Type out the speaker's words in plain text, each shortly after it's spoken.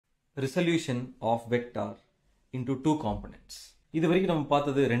resolution of vector into two components. இது வரைக்கும் நம்ம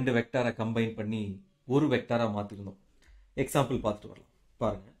பார்த்தது ரெண்டு வெக்டாரை கம்பைன் பண்ணி ஒரு வெக்டாரா மாத்திருந்தோம். எக்ஸாம்பிள் பார்த்துட்டு வரலாம்.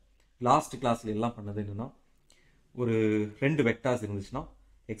 பாருங்க, லாஸ்ட் கிளாஸ்ல எல்லாம் பண்ணது என்னன்னா, ஒரு ரெண்டு வெக்டார்ஸ் இருந்துச்சுன்னா,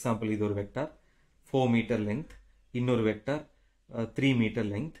 எக்ஸாம்பிள் இது ஒரு வெக்டார் 4 மீட்டர் லென்த், இன்னொரு வெக்டார் 3 மீட்டர்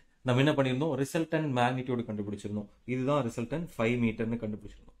லென்த். நம்ம என்ன பண்ணியிருந்தோம், ரிசல்டன்ட் மேக்னிடியூட் கண்டுபிடிச்சிருந்தோம். இதுதான் ரிசல்டன்ட் 5 மீட்டர்னு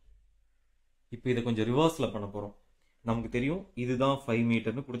கண்டுபிடிச்சிருந்தோம். இப்போ இதை கொஞ்சம் ரிவர்ஸ்ல பண்ண போறோம். நமக்கு தெரியும் இதுதான் 5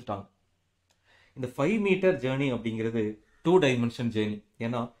 மீட்டர்னு கொடுத்துட்டாங்க. இந்த 5 மீட்டர் ஜேர்னி அப்படிங்கிறது 2 டைமென்ஷன் ஜேர்னி.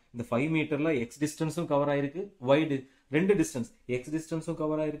 ஏன்னா இந்த 5 மீட்டர்ல எக்ஸ் டிஸ்டன்ஸும் கவர் ஆயிருக்கு, ஒய் ரெண்டு டிஸ்டன்ஸ் எக்ஸ் டிஸ்டன்ஸும்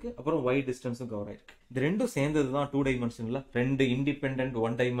கவர் ஆயிருக்கு, அப்புறம் ஒய் டிஸ்டன்ஸும் கவர் ஆயிருக்கு. இது ரெண்டும் சேர்ந்தது தான் 2 டைமென்ஷன்ல. ரெண்டு இண்டிபெண்டன்ட்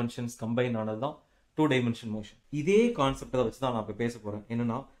 1 டைமென்ஷன்ஸ் கம்பைன் ஆனது தான் 2 டைமென்ஷன் மோஷன். இதே கான்செப்டை வச்சு தான் நான் இப்போ பேச போறேன்.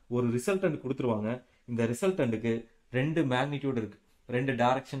 என்னன்னா, ஒரு ரிசல்டன்ட் கொடுத்துருவாங்க. இந்த ரிசல்டன்ட்டுக்கு ரெண்டு மேக்னிடியூட் இருக்கு, ரெண்டு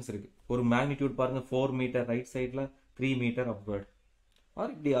டைரக்ஷன்ஸ் இருக்கு. ஒரு மேக்னிடியூட் பாருங்க 4 மீட்டர் ரைட் சைட்ல, 3 மீட்டர் அப்வர்ட்.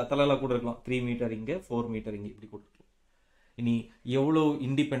 ஆர் இப்படி தலையில கூட இருக்கலாம், 3 மீட்டர் இங்க, 4 மீட்டர் இங்க, இப்படி கொடுத்துருக்கலாம். இனி எவ்வளோ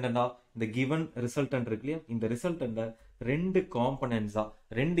இண்டிபெண்டா இந்த கிவன் ரிசல்டன்ட் இருக்கு இல்லையா, இந்த ரிசல்டன்ட ரெண்டு காம்பனன்ட்ஸா,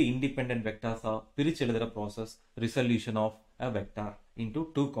 ரெண்டு இண்டிபெண்டன்ட் வெக்டார்ஸா பிரிச்சு எழுதுற process resolution of a vector into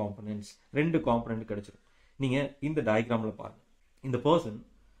 2 components. ரெண்டு காம்பனன்ட் கிடைச்சிடும். நீங்க இந்த டயக்ராம்ல பாருங்க, இந்த பர்சன்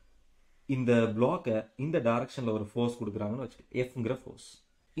இந்த பிளாக்கை இந்த டைரக்ஷன்ல ஒரு ஃபோர்ஸ் கொடுக்குறாங்கன்னு வச்சுக்கோங்க, எஃப்ங்கிற ஃபோர்ஸ்.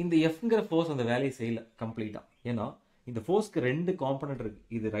 இந்த எஃப்ங்கிற ஃபோர்ஸ் அந்த வேலையை செய்யல கம்ப்ளீட்டா. ஏன்னா இந்த ஃபோர்ஸ்க்கு ரெண்டு காம்பனன்ட் இருக்கு.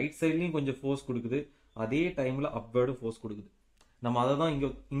 இது ரைட் சைட்லயும் கொஞ்சம் ஃபோர்ஸ் கொடுக்குது, அதே டைம்ல அப்வர்டு ஃபோர்ஸ் கொடுக்குது. நம்ம அதை தான்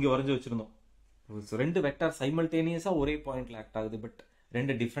இங்க வரைஞ்சு வச்சிருந்தோம். ரெண்டு வெக்டார் சைமல்டேனியஸா ஒரே பாயிண்ட்ல ஆக்ட் ஆகுது, பட்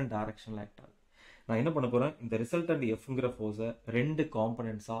ரெண்டு டிஃப்ரெண்ட் டைரக்ஷன்ல ஆக்ட் ஆகுது. நான் என்ன பண்ண போறேன், இந்த ரிசல்டன்ட் எஃப்ங்கிற ஃபோர்ஸை ரெண்டு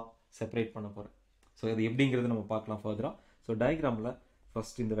காம்பனன்ட்ஸா செப்பரேட் பண்ண போறேன். ஸோ அது எப்படிங்கிறது நம்ம பார்க்கலாம் ஃபர்தரா. ஸோ டயக்ராம்ல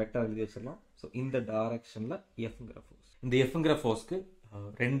ஃபர்ஸ்ட் இந்த வெக்டார் எழுதி வச்சிடலாம். ஸோ இந்த டைரக்ஷன்ல எஃப்ங்கிற ஃபோர்ஸ், இந்த எஃப்ங்கிற ஃபோர்ஸ்க்கு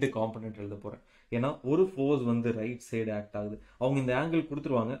ரெண்டு காம்பனன்ட் எழுத போறேன். ஏன்னா ஒரு ஃபோர்ஸ் வந்து ரைட் சைடு ஆக்ட் ஆகுது. அவங்க இந்த ஆங்கிள்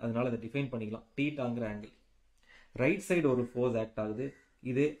கொடுத்துருவாங்க, அதனால அதை டிஃபைன் பண்ணிக்கலாம், தீட்டாங்கிற ஆங்கிள். ரைட் சைடு ஒரு ஃபோர்ஸ் ஆக்ட் ஆகுது,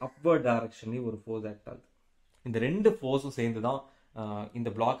 இது அப்வர்ட் டைரக்ஷன்லயும் ஒரு ஃபோர்ஸ் ஆக்ட் ஆகுது. இந்த ரெண்டு ஃபோர்ஸும் சேர்ந்து தான்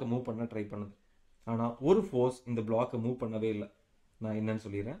இந்த பிளாக்கை மூவ் பண்ண ட்ரை பண்ணுது. ஆனா ஒரு ஃபோர்ஸ் இந்த பிளாக்கை மூவ் பண்ணவே இல்லை. நான் என்னன்னு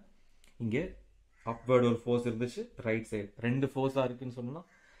சொல்லிடுறேன். இங்கே அப்வர்ட் ஒரு ஃபோர்ஸ் இருந்துச்சு, ரைட் சைடு ரெண்டு ஃபோர்ஸா இருக்குன்னு சொன்னா,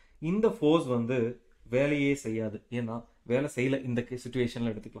 இந்த ஃபோர்ஸ் வந்து வேலையே செய்யாது. ஏன்னா வேலை செய்யல இந்த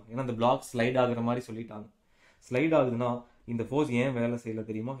சிச்சுவேஷன்ல எடுத்துக்கலாம். ஏன்னா இந்த பிளாக் ஸ்லைட் ஆகுற மாதிரி சொல்லிட்டாங்க. ஸ்லைட் ஆகுதுன்னா இந்த ஃபோர்ஸ் ஏன் வேலை செய்யல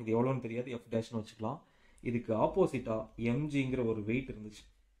தெரியுமா? இது எவ்வளோன்னு தெரியாது, எஃப் டேஷ்னு வச்சுக்கலாம். இதுக்கு ஆப்போசிட்டா எம்ஜிங்கிற ஒரு வெயிட் இருந்துச்சு.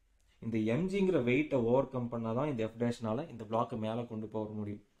 இந்த எம்ஜிங்கிற வெயிட்டை ஓவர் கம் பண்ணாதான் இந்த எஃப் டேஷ்னால இந்த பிளாக்கை மேலே கொண்டு போக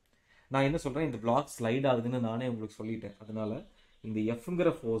முடியும். நான் என்ன சொல்றேன், இந்த பிளாக் ஸ்லைட் ஆகுதுன்னு நானே உங்களுக்கு சொல்லிட்டேன். அதனால இந்த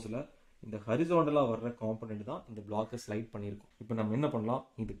எஃப்ங்கிற ஃபோர்ஸ்ல இந்த ஹரிசாண்டலா வர்ற காம்பனன்ட் தான் இந்த பிளாக்கை ஸ்லைட் பண்ணியிருக்கும். இப்போ நம்ம என்ன பண்ணலாம்,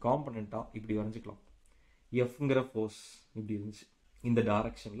 இது காம்பனண்டா இப்படி வரைஞ்சிக்கலாம். எஃப்ங்கிற ஃபோர்ஸ் இப்படி இருந்துச்சு, இந்த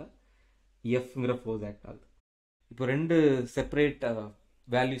டைரக்ஷன்ல எஃப்ங்கிற ஃபோர்ஸ் ஆக்ட் ஆகுது. இப்போ ரெண்டு செப்பரேட்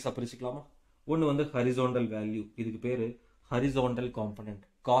வேல்யூஸ் பிரிச்சுக்கலாமா? ஒன்று வந்து ஹரிசாண்டல் வேல்யூ, இதுக்கு பேரு ஹரிசாண்டல் காம்பனன்ட்,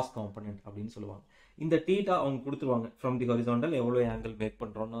 காஸ் காம்பனன்ட் அப்படின்னு சொல்லுவாங்க. இந்த தீட்டா அவங்க கொடுத்துருவாங்க. ஃப்ரம் தி ஹரிசாண்டல் எவ்வளோ ஆங்கிள் மேக்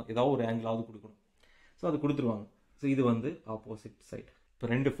பண்றோம்னா ஏதாவது ஒரு ஆங்கிளாவது கொடுக்கணும். ஸோ அது கொடுத்துருவாங்க. ஸோ இது வந்து ஆப்போசிட் சைடு. இப்போ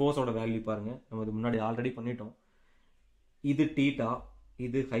ரெண்டு ஃபோர்ஸோட வேல்யூ பாருங்க, நம்ம இது முன்னாடி ஆல்ரெடி பண்ணிட்டோம். இது தீட்டா,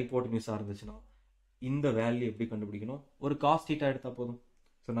 இது ஹைப்போட்டனியூஸா இருந்துச்சுன்னா இந்த வேல்யூ எப்படி கண்டுபிடிக்கணும், ஒரு காஸ் தீட்டா எடுத்தா போதும்.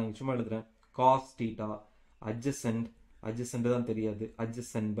 ஸோ நான் சும்மா எழுதுறேன், காஸ் தீட்டா அட்ஜசன்ட் தான் தெரியாது,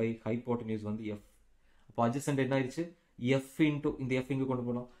 அட்ஜசன்ட் பை ஹைப்போட்டனியூஸ் வந்து எஃப். அப்போ அட்ஜசன்ட் என்ன ஆயிடுச்சு, எஃப் இன்டூ இந்த எஃப் இங்கே கொண்டு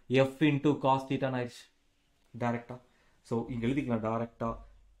போகலாம், எஃப் இன்டூ காஸ் தீட்டான்னு ஆயிடுச்சு டைரக்டா. ஸோ இங்க எழுதிக்கலாம் டைரக்டா,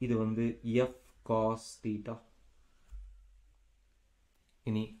 இது வந்து எஃப் காஸ் தீட்டா.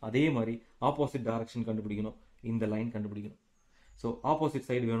 இனி அதே மாதிரி ஆப்போசிட் டைரக்ஷன் கண்டுபிடிக்கணும், இந்த லைன் கண்டுபிடிக்கணும். ஸோ ஆப்போசிட்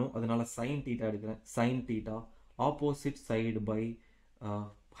சைடு வேணும், அதனால சைன் தீட்டா எடுக்கிறேன். Sine theta opposite side by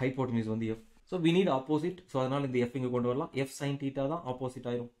hypotenuse வந்து F. So we need opposite. So அதனால இந்த எஃப் இங்கே கொண்டு வரலாம், எஃப் சைன் தீட்டா தான் ஆப்போசிட்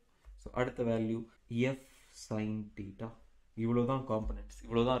ஆயிரும். ஸோ அடுத்த வேல்யூ எஃப் சைன் தீட்டா. இவ்வளோதான் காம்பனன்ட்ஸ்,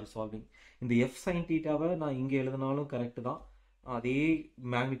 இவ்வளோதான் ரிசால்விங். இந்த எஃப் சைன் தீட்டாவை நான் இங்கே எழுதினாலும் கரெக்ட் தான், அதே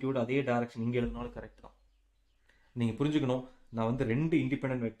மேக்னிடியூட் அதே டைரக்ஷன் இங்கே எழுதினாலும் கரெக்ட் தான். நீங்கள் புரிஞ்சுக்கணும், நான் வந்து ரெண்டு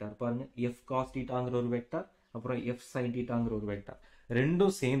இண்டிபெண்டன்ட் வெக்டார் பாருங்க, எஃப் காஸ் தீட்டாங்கிற ஒரு வெக்டார், அப்புறம் எஃப் சைன் தீட்டாங்கிற ஒரு வெக்டார்,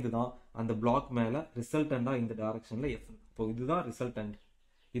 ரெண்டும் சேர்ந்து தான் அந்த பிளாக் மேல ரிசல்டண்டா இந்த டைரக்ஷன்ல எஃப். இப்போ இதுதான் ரிசல்டன்ட்.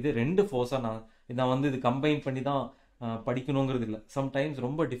 இது ரெண்டு ஃபோர்ஸா நான் வந்து இது கம்பைன் பண்ணி தான் படிக்கணுங்கிறது இல்லை. சம்டைம்ஸ்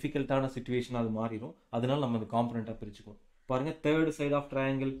ரொம்ப டிஃபிகல்ட்டான சுச்சுவேஷன் அது மாறிடும், அதனால நம்ம இந்த காம்பனண்டா பிரிச்சுக்குவோம். பாருங்க, தேர்ட் சைடு ஆஃப்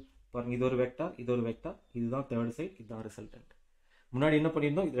ட்ரையாங்கிள் பாருங்க, இது ஒரு வெக்டார், இது ஒரு வெக்டார், இதுதான் தேர்ட் சைடு, இதுதான் ரிசல்டன்ட். முன்னாடி என்ன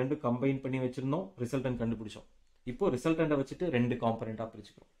பண்ணியிருந்தோம், இது ரெண்டும் கம்பைன் பண்ணி வச்சிருந்தோம், ரிசல்டன்ட் கண்டுபிடிச்சோம். இப்போ ரிசல்டன்ட்டை வச்சுட்டு ரெண்டு காம்பனண்டா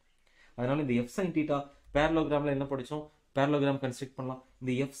பிரிச்சுக்கிறோம். அதனால இந்த எஃப் சைன் தீட்டா பேரலோகிராம்ல என்ன படிச்சோம், பேரலோகிராம் கன்ஸ்ட்ரக்ட் பண்ணலாம்.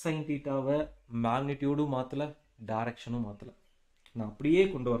 இந்த எஃப் சைன் தீட்டாவை மேக்னிடியூடும் மாத்தல, டைரக்ஷனும் மாத்தல, நான் அப்படியே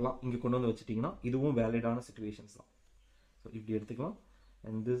கொண்டு வரலாம். இங்க கொண்டு வந்து வச்சுட்டீங்கன்னா இதுவும் வேலிடான சிச்சுவேஷன்ஸ் தான். ஸோ இப்படி எடுத்துக்கலாம்.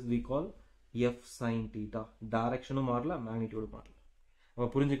 and this we call f sin theta. டைரக்ஷனும் மாறல, மேக்னிடியூடும் மாறல. அப்போ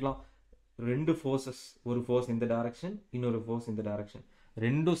புரிஞ்சுக்கலாம், ரெண்டு ஃபோர்ஸஸ், ஒரு ஃபோர்ஸ் இந்த டைரக்ஷன், இன்னொரு ஃபோர்ஸ் இந்த டைரக்ஷன்,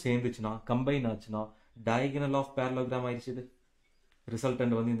 ரெண்டும் சேர்ந்துச்சுன்னா கம்பைன் ஆச்சுன்னா டயகனல் ஆஃப் பேரலோகிராம் ஆயிடுச்சு. இது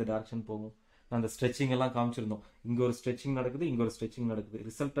ரிசல்டன்ட் வந்து இந்த டைரக்ஷன் போகும். அந்த ஸ்ட்ரெச்சிங் எல்லாம் காமிச்சிருந்தோம், இங்க ஒரு ஸ்ட்ரெச்சிங் நடக்குது, இங்க ஒரு ஸ்ட்ரெச்சிங் நடக்குது,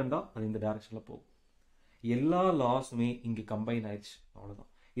 ரிசல்டண்டா அது இந்த டைரக்ஷன்ல போகும். எல்லா லாஸுமே இங்க கம்பைன் ஆயிடுச்சு, அவ்வளவுதான்.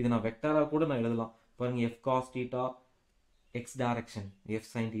 இது நான் வெக்டாரா கூட நான் எழுதலாம் பாருங்க, f cos theta x direction, f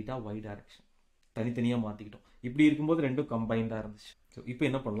sin theta y direction, தனித்தனியா மாத்திக்கிட்டோம். இப்படி இருக்கும்போது ரெண்டும் கம்பைண்டா இருந்துச்சு. ஸோ இப்போ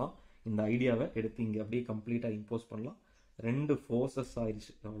என்ன பண்ணலாம், இந்த ஐடியாவை எடுத்து இங்க அப்படியே கம்ப்ளீட்டா இம்போஸ் பண்ணலாம். ரெண்டு ஃபோர்ஸஸ்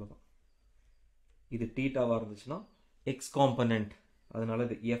ஆயிடுச்சு, அவ்வளவுதான். இது தீட்டாவா இருந்துச்சுன்னா எக்ஸ் காம்பனன்ட், அதனால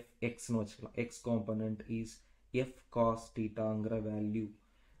இது fxன்னு வச்சுக்கலாம். X component is f cos thetaங்கிற value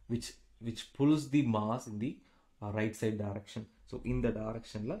which pulls the mass in the right side direction. So இந்த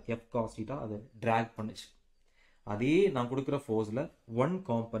டைரக்ஷன்ல f cos theta அதை ட்ராக் பண்ணுச்சு. அதே நான் கொடுக்குற ஃபோர்ஸில் ஒன்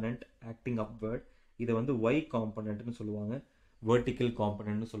காம்பனன்ட் ஆக்டிங் அப்வர்ட், இதை வந்து y காம்பனன்ட்னு சொல்லுவாங்க, வெர்டிக்கல்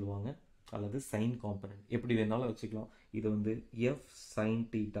காம்பனன்ட்னு சொல்லுவாங்க, அல்லது சைன் காம்பனன்ட், எப்படி வேணாலும் வச்சுக்கலாம். இது வந்து f sin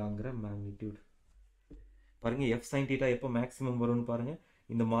thetaங்கிற மேக்னிடியூட். பாருங்க, f sin theta எப்போ மேக்ஸிமம் வரும்னு பாருங்க.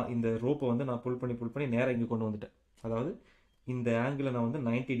 இந்த ரோப்பை வந்து நான் புல் பண்ணி நேராக இங்கே கொண்டு வந்துட்டேன். அதாவது இந்த ஆங்கிளை நான் வந்து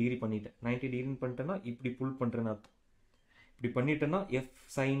 90 டிகிரி பண்ணிட்டேன். 90 டிகிரின்னு பண்ணிட்டேன்னா இப்படி புல் பண்ணுறேன்னு அர்த்தம். இப்படி பண்ணிட்டேன்னா f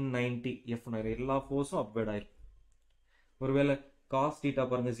sin 90, f எல்லா ஃபோர்ஸும் அப்வேர்ட் ஆயிரும். ஒருவேளை cos theta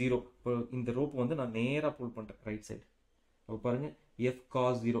பாருங்க 0, இப்போ இந்த ரோப் வந்து நான் நேராக புல் பண்ணுறேன் ரைட் சைடு. அப்போ பாருங்க f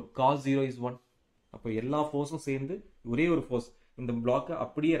cos 0, cos 0 is 1. அப்போ எல்லா ஃபோர்ஸும் சேர்ந்து ஒரே ஒரு ஃபோர்ஸ் இந்த பிளாக்கை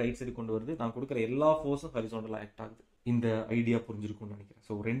அப்படியே ரைட் சைடு கொண்டு வருது. நான் கொடுக்குற எல்லா ஃபோர்ஸும் ஹரிசாண்டலாக ஆக்ட் ஆகுது. இந்த ஐடியா புரிஞ்சிருக்கும்னு நினைக்கிறேன்.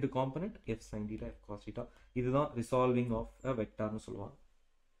 ஸோ ரெண்டு component f sin theta, f cos theta, இதுதான் ரிசால்விங் ஆஃப் அ வெக்டார்னு சொல்லுவாங்க.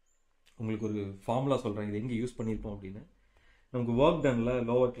 உங்களுக்கு ஒரு ஃபார்முலா சொல்கிறேன், இது எங்கே யூஸ் பண்ணியிருப்போம் அப்படின்னு. நமக்கு ஒர்க் டன்ல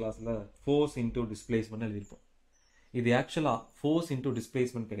லோவர் கிளாஸில் ஃபோர்ஸ் இன்டூ டிஸ்பிளேஸ்மெண்ட் எழுதியிருப்போம். இது ஆக்சுவலாக ஃபோர்ஸ் இன்டூ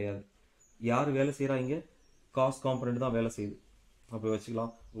டிஸ்பிளேஸ்மெண்ட் கிடையாது. யார் வேலை செய்கிறாங்க, காஸ் காம்பனன்ட் தான் வேலை செய்யுது. அப்போ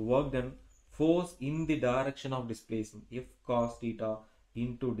வச்சுக்கலாம், work done force in the direction of displacement, f cos theta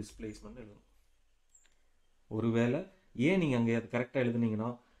into displacement எழுதணும். ஒருவேளை ஏன் நீங்கள் அங்கே அது கரெக்டாக எழுதுனீங்கன்னா,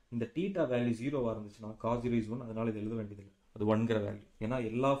 இந்த தீட்டா வேல்யூ 0 இருந்துச்சுன்னா cos 0 is 1, அதனால இது எழுத வேண்டியதில்லை, அது 1ங்கிற வேல்யூ. ஏன்னா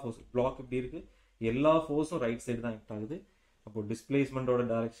எல்லா ஃபோர்ஸும் பிளாக் எப்படி இருக்கு, எல்லா ஃபோர்ஸும் ரைட் சைடு தான் ஆக்ட் ஆகுது. அப்போ டிஸ்பிளேஸ்மெண்ட்டோட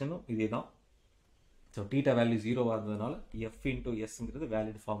டைரக்ஷனும் இதே தான். ஸோ தீட்டா வேல்யூ 0 இருந்ததுனால f இன்டூ எஸ்ங்கிறது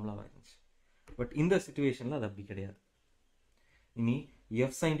வேலிட் ஃபார்முலாவாக இருந்துச்சு. பட் இந்த சிச்சுவேஷனில் அது அப்படி கிடையாது. இனி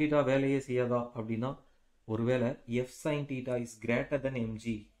f sin theta வேலையே செய்யாதா அப்படின்னா, ஒருவேளை f sin theta is greater than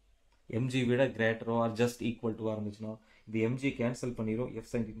mg விட கிரேட்டரோ ஆர் ஜஸ்ட் ஈக்குவல் டு இருந்துச்சுன்னா இது mg கேன்சல் பண்ணிடும், f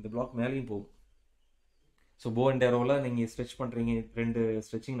sin theta இந்த பிளாக் மேலேயும் போகும். ஸோ போ அண்ட் ஏரோவில் நீங்கள் ஸ்ட்ரெச் பண்ணுறீங்க, ரெண்டு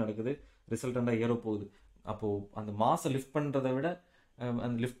ஸ்ட்ரெச்சிங் நடக்குது, ரிசல்டண்டாக ஏரோ போகுது. அப்போது அந்த மாஸை லிஃப்ட் பண்ணுறதை விட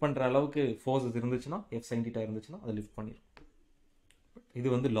அந்த லிஃப்ட் பண்ணுற அளவுக்கு ஃபோர்ஸஸ் இருந்துச்சுன்னா, f sin theta இருந்துச்சுன்னா அதை லிஃப்ட் பண்ணிடும். இது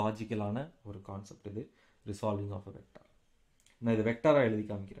வந்து லாஜிக்கலான ஒரு கான்செப்ட், இது ரிசால்விங் ஆஃப் அ வெக்டார். நான் இது வெக்டாராக எழுதி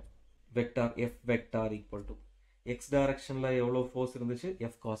காமிக்கிறேன். Vector f vector equal to X டைரக்ஷனில் எவ்வளோ ஃபோர்ஸ் இருந்துச்சு,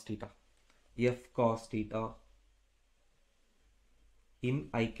 f cos theta, f cos theta in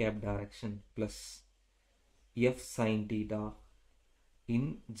I cap direction plus f sin theta in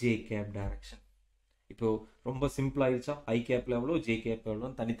j cap direction. இப்போ ரொம்ப சிம்பிள் ஆயிடுச்சா, I capல எவ்வளோ, j cap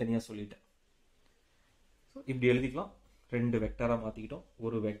எவ்வளோன்னு தனித்தனியாக சொல்லிட்டேன். ஸோ இப்படி எழுதிக்கலாம், ரெண்டு வெக்டாராக மாற்றிக்கிட்டோம்.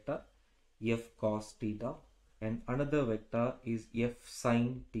 ஒரு vector f cos theta and another vector is f sin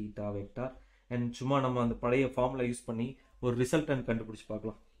theta vector. and சும்மா நம்ம அந்த பழைய ஃபார்முலா யூஸ் பண்ணி ஒரு ரிசல்டன்ட் கண்டுபிடிச்சு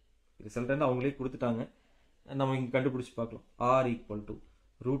பார்க்கலாம். ரிசல்டன்ட் அவங்களே கொடுத்துட்டாங்க, நம்ம இங்கே கண்டுபிடிச்சு பார்க்கலாம். r equal to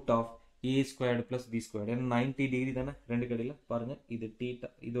root of a squared plus b squared. ஏன்னா 90 டிகிரி தானே ரெண்டு கடையில். பாருங்க, இது தீட்டா,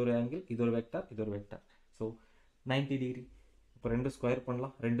 இது ஒரு ஆங்கிள், இது ஒரு வெக்டார், இது ஒரு வெக்டார். So 90 degree. இப்போ ரெண்டு ஸ்கொயர்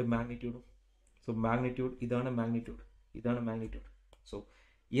பண்ணலாம், ரெண்டு மேக்னிடியூடும். ஸோ மேக்னிடியூட் இதான மேக்னிடியூட், இதான magnitude. So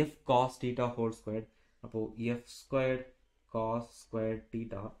f cos theta whole squared, அப்போ f squared cos squared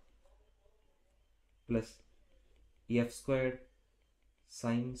theta plus f squared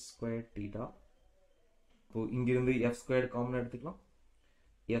sin squared theta. இப்போ இங்கிருந்து f ஸ்கொயர்ட் காமன் எடுத்துக்கலாம்,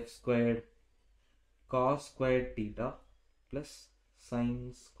 f squared cos squared theta plus sin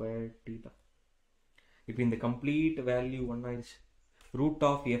squared theta. இப்போ இந்த complete value 1 ஆயிடுச்சு. Root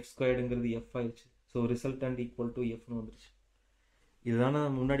of f ஸ்கொயர்டுங்கிறது f ஆயிடுச்சு. So resultant equal to fனு வந்துருச்சு. இதுதானே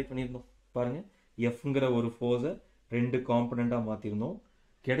முன்னாடி பண்ணியிருந்தோம். பாருங்க, எஃப்ங்கிற ஒரு ஃபோர்ஸை ரெண்டு காம்பனண்ட்டாக மாற்றிருந்தோம்.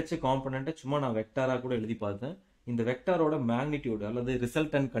 கிடைச்ச காம்பனண்ட்டை சும்மா நான் வெக்டாராக கூட எழுதி பார்த்தேன். இந்த வெக்டாரோட மேக்னிடியூட் அல்லது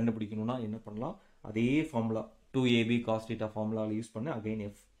ரிசல்டன்ட் கண்டுபிடிக்கணும்னா என்ன பண்ணலாம், அதே ஃபார்முலா 2ab cos theta ஃபார்முலாவில் யூஸ் பண்ண அகைன்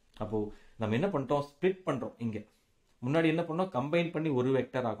எஃப். அப்போது நம்ம என்ன பண்ணிட்டோம், ஸ்ப்ளிட் பண்ணுறோம். இங்கே முன்னாடி என்ன பண்ணோம், கம்பைன் பண்ணி ஒரு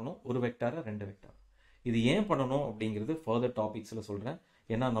வெக்டார் ஆகணும், ஒரு வெக்டாரை ரெண்டு வெக்டார். இது ஏன் பண்ணணும் அப்படிங்கிறது ஃபர்தர் டாபிக்ஸில் சொல்கிறேன்.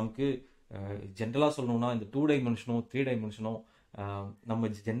 ஏன்னா நமக்கு ஜென்ரலாக சொல்லணும்னா இந்த 2 டைமென்ஷனோ 3 டைமென்ஷனோ நம்ம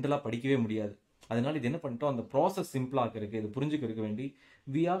ஜென்ரலாக படிக்கவே முடியாது. அதனால இது என்ன பண்ணிட்டோம், அந்த ப்ராசஸ் சிம்பிளாக இருக்கு, இது புரிஞ்சுக்கிறதுக்கு வேண்டி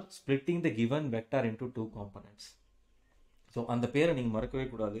we are splitting the given vector into two components. So அந்த பேரை நீங்கள் மறக்கவே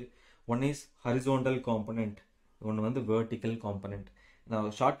கூடாது. ஒன் இஸ் ஹரிசோண்டல் காம்பனண்ட், ஒன்று வந்து வெர்டிக்கல் காம்பனண்ட். நான்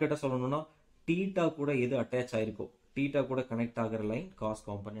ஷார்ட்கட்டாக சொல்லணும்னா டீட்டா கூட எது அட்டாச் ஆயிருக்கோ, டீட்டா கூட கனெக்ட் ஆகிற லைன் காஸ்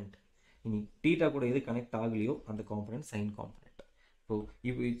காம்பனண்ட். இனி டீட்டா கூட எது கனெக்ட் ஆகலையோ அந்த காம்பனண்ட் சைன் காம்பனண்ட். இப்போ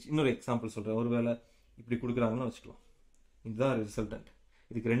இப்போ இன்னொரு எக்ஸாம்பிள் சொல்கிறேன். ஒருவேளை இப்படி கொடுக்குறாங்கன்னு வச்சுக்கலாம், இதுதான் ரிசல்டன்ட்.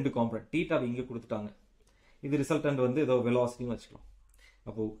 இதுக்கு ரெண்டு காம்பனண்ட், டீட்டாவை இங்கே கொடுத்துட்டாங்க, இது ரிசல்டன்ட் வந்து ஏதோ வெலாசிட்டின்னு வச்சுக்கலாம்.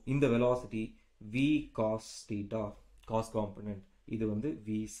 அப்போது இந்த velocity v cos theta, cos component, இது வந்து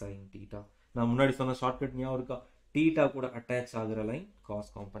v sin theta. நான் முன்னாடி சொன்ன ஷார்ட்கட் ஞாபகம் இருக்கா, டீட்டா கூட அட்டாச் ஆகிற லைன் காஸ்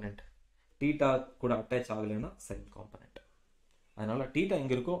காம்பனண்ட், டீட்டா கூட அட்டாச் ஆகலைன்னா சைன் காம்பனண்ட். அதனால டீட்டா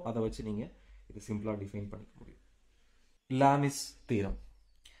எங்கே இருக்கோ அதை வச்சு நீங்கள் இது சிம்பிளாக டிஃபைன் பண்ணிக்க முடியும். லாமிஸ் தீரம்.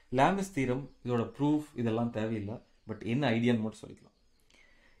 லாமிஸ் தீரம் இதோட ப்ரூஃப் இதெல்லாம் தேவையில்லை, பட் என்ன ஐடியான்னு மட்டும் சொல்லிக்கலாம்.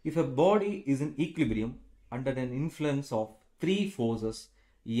 If a body is in equilibrium under an influence of three forces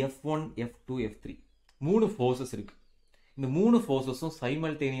F1, F2, F3, மூணு ஃபோர்ஸஸ் இருக்கு. இந்த மூணு ஃபோர்ஸஸும்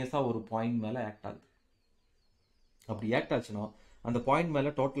சைமல்டேனியஸாக ஒரு பாயிண்ட் மேலே ஆக்ட் ஆகுது. அப்படி ஆக்ட் ஆச்சுன்னா அந்த பாயிண்ட் மேலே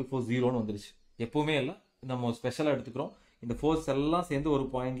டோட்டல் ஃபோர்ஸ் 0ன்னு வந்துருச்சு. எப்பவுமே இல்லை, நம்ம ஸ்பெஷலாக எடுத்துக்கிறோம். இந்த ஃபோர்ஸ் எல்லாம் சேர்ந்து ஒரு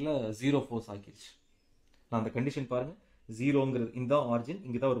பாயிண்ட்ல 0 ஃபோர்ஸ் ஆக்கிடுச்சு. நான் அந்த கண்டிஷன் பாருங்க, 0ங்கிறது இந்த ஆரிஜின்,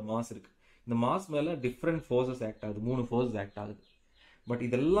 இங்கே தான் ஒரு மாஸ் இருக்கு. இந்த மாஸ் மேலே டிஃப்ரெண்ட் ஃபோர்ஸஸ் ஆக்ட் ஆகுது, மூணு ஃபோர்ஸ் ஆக்ட் ஆகுது. பட்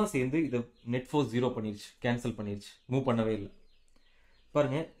இதெல்லாம் சேர்ந்து இதை நெட் ஃபோர்ஸ் 0 பண்ணிடுச்சு, கேன்சல் பண்ணிடுச்சு, மூவ் பண்ணவே இல்லை.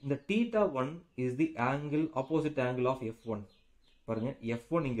 பாருங்க, இந்த θ1 is the angle, opposite angle of F1. பாருங்க,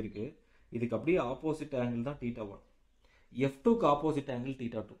 F1 இங்க இருக்கு, இதுக்கு அப்படியே ஆப்போசிட் ஆங்கிள் தான் θ1. F2க்கு ஆப்போசிட் ஆங்கிள்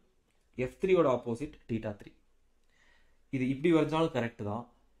θ2, F3யோட ஆப்போசிட் θ3. இது இப்படி வரைஞ்சாலும் கரெக்ட் தான்.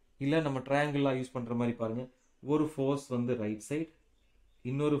 இல்லை நம்ம ட்ரையாங்கிளாக யூஸ் பண்ணுற மாதிரி பாருங்க, ஒரு ஃபோர்ஸ் வந்து ரைட் சைடு,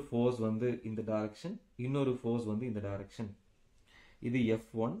 இன்னொரு ஃபோர்ஸ் வந்து இந்த டைரக்ஷன், இன்னொரு ஃபோர்ஸ் வந்து இந்த டைரக்ஷன். இது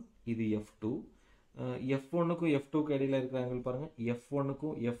F1, இது F2. F1க்கும் F2க்கும் இடையில இருக்கிற ஆங்கிள் பாருங்க,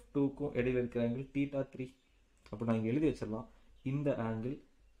 F1க்கும் F2க்கும் இடையில இருக்கிற ஆங்கிள் θ3. அப்போ நான் இங்கே எழுதி வச்சிடலாம், இந்த ஆங்கிள்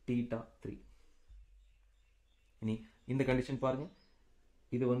θ3. இனி இந்த கண்டிஷன் பாருங்க,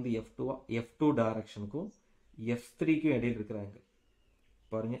 இது வந்து F2 டைரக்ஷனுக்கும் F3க்கும் இடையில இருக்கிற ஆங்கிள்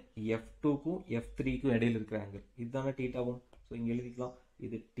பாருங்க, F2க்கும் F3க்கும் இடையில இருக்கிற ஆங்கிள் இதுதானே θ1. ஸோ இங்கே எழுதிக்கலாம்,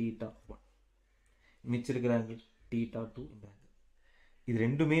 இது θ1. மிச்சிருக்கிற ஆங்கிள் θ2. இந்த ஆங்கிள் இது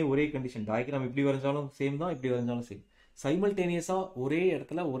ரெண்டுமே ஒரே கண்டிஷன். டயக்ராம் இப்படி வரைஞ்சாலும் சேம் தான், இப்படி வரைஞ்சாலும் சேம். சைமல்டேனியஸாக ஒரே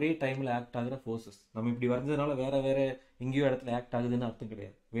இடத்துல ஒரே டைமில் ஆக்ட் ஆகிற ஃபோர்ஸஸ். நம்ம இப்படி வரைஞ்சதுனால வேற வேற எங்கேயோ இடத்துல ஆக்ட் ஆகுதுன்னு அர்த்தம்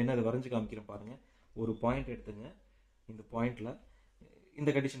கிடையாது. வேணா அதை வரைஞ்சு காமிக்கிறேன் பாருங்க. ஒரு பாயிண்ட் எடுத்துங்க, இந்த பாயிண்ட்ல இந்த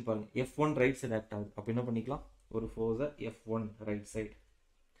கண்டிஷன் பாருங்க, F1 ரைட் சைடு ஆக்ட் ஆகுது. அப்போ என்ன பண்ணிக்கலாம், ஒரு ஃபோர்ஸை F1 ரைட் சைடு.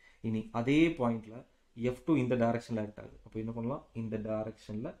 இனி அதே பாயிண்ட்ல F2 இந்த டைரக்ஷன்ல ஆக்ட் ஆகுது. அப்போ என்ன பண்ணலாம், இந்த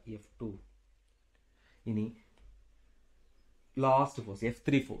டைரக்ஷன்ல F2. இனி last force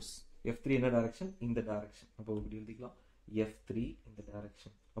F3 force. F3 என்ன டைரக்ஷன், இந்த டைரக்ஷன். அப்போ இப்படி எழுதிக்கலாம், F3 இந்த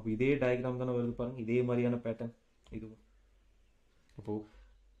டைரக்ஷன். அப்போ இதே டயக்ராம் தானே வருது பாருங்க, இதே மாதிரியான பேட்டர்ன் இதுவும். அப்போ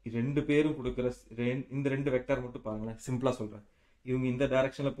ரெண்டு பேரும் கொடுக்குற இந்த ரெண்டு வெக்டார் மட்டும் பாருங்களேன், சிம்பிளா சொல்றேன். இவங்க இந்த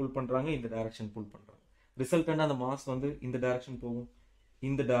டைரக்ஷன்ல புல் பண்றாங்க, இந்த டைரக்ஷன் புல் பண்றாங்க. ரிசல்டன்ட் அந்த மாஸ் வந்து இந்த டைரக்ஷன் போகும்,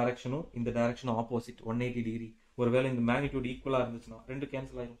 இந்த டைரக்ஷனும் இந்த டைரக்ஷனும் ஆப்போசிட் 180 டிகிரி. ஒருவேளை இந்த மேக்னிடியூட் ஈக்குவலா இருந்துச்சுன்னா ரெண்டு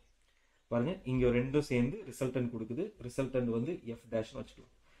கேன்சல் ஆயிடும். பாருங்க, இங்க ரெண்டும் சேர்ந்து ரிசல்டன்ட் கொடுக்குது. ரிசல்டன்ட் வந்து F டேஷ்னு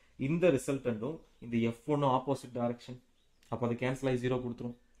வச்சுக்கலாம். இந்த ரிசல்டன்ட்டும் இந்த F1 ஆப்போசிட் டைரக்ஷன், அப்போ அது கேன்சல் ஆகி 0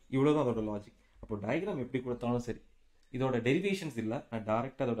 கொடுத்துரும். இவ்வளவுதான் அதோட லாஜிக். அப்போ டயக்ராம் எப்படி கொடுத்தாலும் சரி, இதோட டெரிவேஷன்ஸ் இல்லை, நான்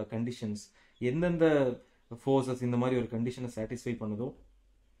டைரக்டா அதோட கண்டிஷன்ஸ், எந்தெந்த ஃபோர்ஸஸ் இந்த மாதிரி ஒரு கண்டிஷனை சாட்டிஸ்ஃபை பண்ணுதோ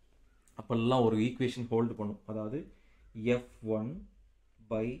அப்பெல்லாம் ஒரு ஈக்குவேஷன் ஹோல்டு பண்ணும். அதாவது F1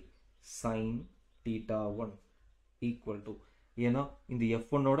 by sin θ1 equal to, ஏன்னா இந்த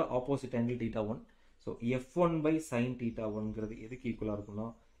F1ஓட opposite angle θ1. So F1 by sin θ1ங்கிறது எதுக்கு ஈக்குவலாக இருக்கும்னா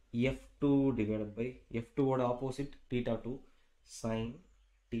F2 divided by F2ஓட opposite θ2 sin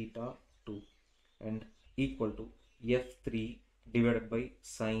θ2 and equal to F3 divided by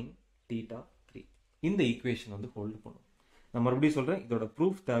sin θ3. இந்த ஈக்குவேஷன் வந்து ஹோல்டு பண்ணும். நான் மறுபடியும் சொல்கிறேன், இதோட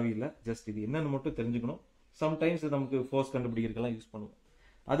ப்ரூஃப் தேவையில்லை, ஜஸ்ட் இது என்னன்னு மட்டும் தெரிஞ்சுக்கணும். சம்டைம்ஸ் நமக்கு ஃபோர்ஸ் கண்டுபிடிக்கிறதுக்கெல்லாம் யூஸ் பண்ணுவோம்.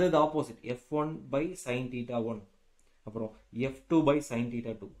 அது ஆப்போசிட் F1 by sin θ1, அப்புறம் F2 by sin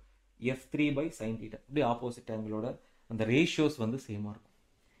θ2, F3 by sin θ. இப்படி ஆப்போசிட் ஆங்கிளோட அந்த ரேஷியோஸ் வந்து சேமாக இருக்கும்.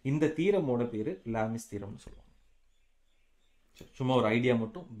 இந்த தீரமோட பேர் லாமிஸ் தீரம்னு சொல்லுவாங்க. சும்மா ஒரு ஐடியா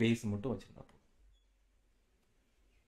மட்டும், பேஸ் மட்டும் வச்சிருந்தா